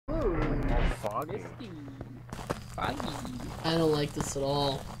foggy. Misty. Foggy. I don't like this at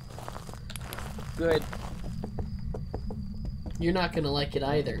all. Good. You're not gonna like it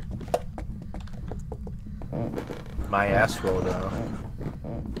either. My ass roll though.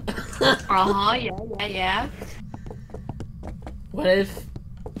 Yeah. What if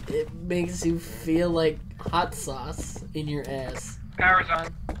it makes you feel like hot sauce in your ass? Power's on.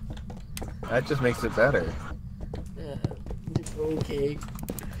 That just makes it better. Okay.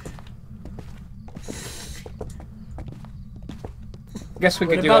 Guess we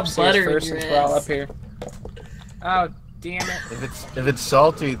What could do about upstairs butter in first your since we're all ass? up here. Oh, damn it. If it's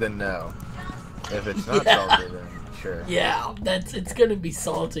salty, then no. If it's not salty, then sure. Yeah, it's gonna be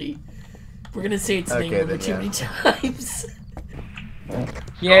salty. We're gonna say its name over too many times.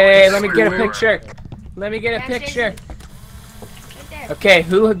 Yay, let me get a picture. Let me get a picture. Okay,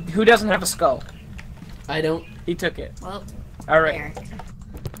 who doesn't have a skull? I don't. He took it. Well, Alright.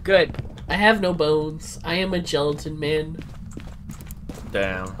 Good. I have no bones. I am a gelatin man.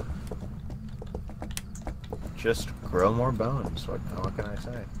 Damn. Just grow more bones. What can I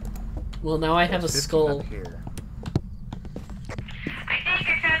say? Well, now I have a There's 50 skull. up here. I think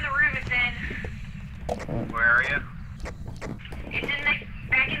I found the room it's in. Where are you? It's in the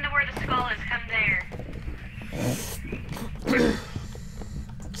back into where the skull is. Come there.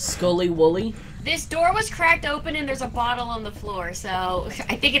 Scully Wooly. this door was cracked open and there's a bottle on the floor, so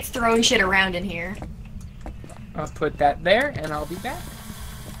I think it's throwing shit around in here. I'll put that there, and I'll be back.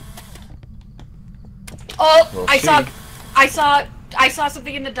 Oh, We'll I see. saw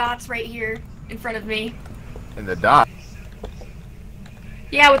something in the dots right here in front of me. In the dot.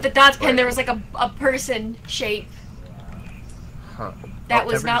 Yeah, with the dots pen, Wait. there was like a person shape. Huh. That Oh,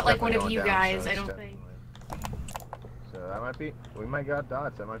 was not temperature's like one of definitely you going down, guys, so I it's don't definitely- think. So that might be. We might got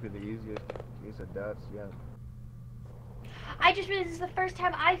dots. That might be the easiest use of dots. Yeah. I just realized this is the first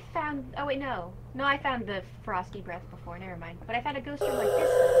time I found. Oh wait, no, I found the frosty breath before. Never mind. But I found a ghost room like this.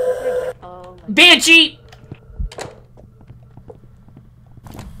 Instead of like, Banshee!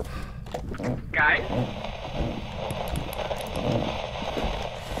 Guys?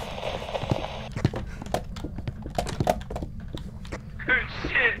 Good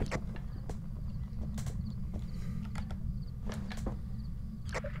shit.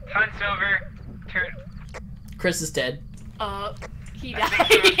 Hunt's over. Turn. Chris is dead. he I died.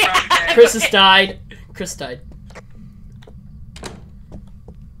 think he was probably dead. Chris has died. Chris died.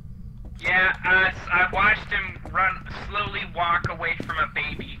 Yeah, I watched him slowly walk away from a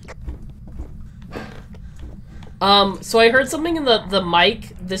baby. So I heard something in the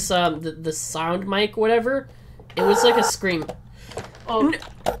mic, this the sound mic, whatever. It was like a scream. Oh,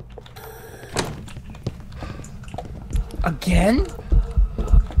 Again?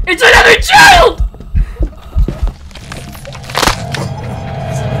 It's another child!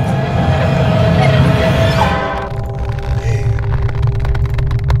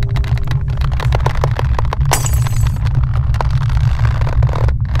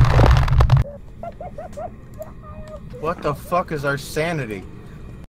 What the fuck is our sanity?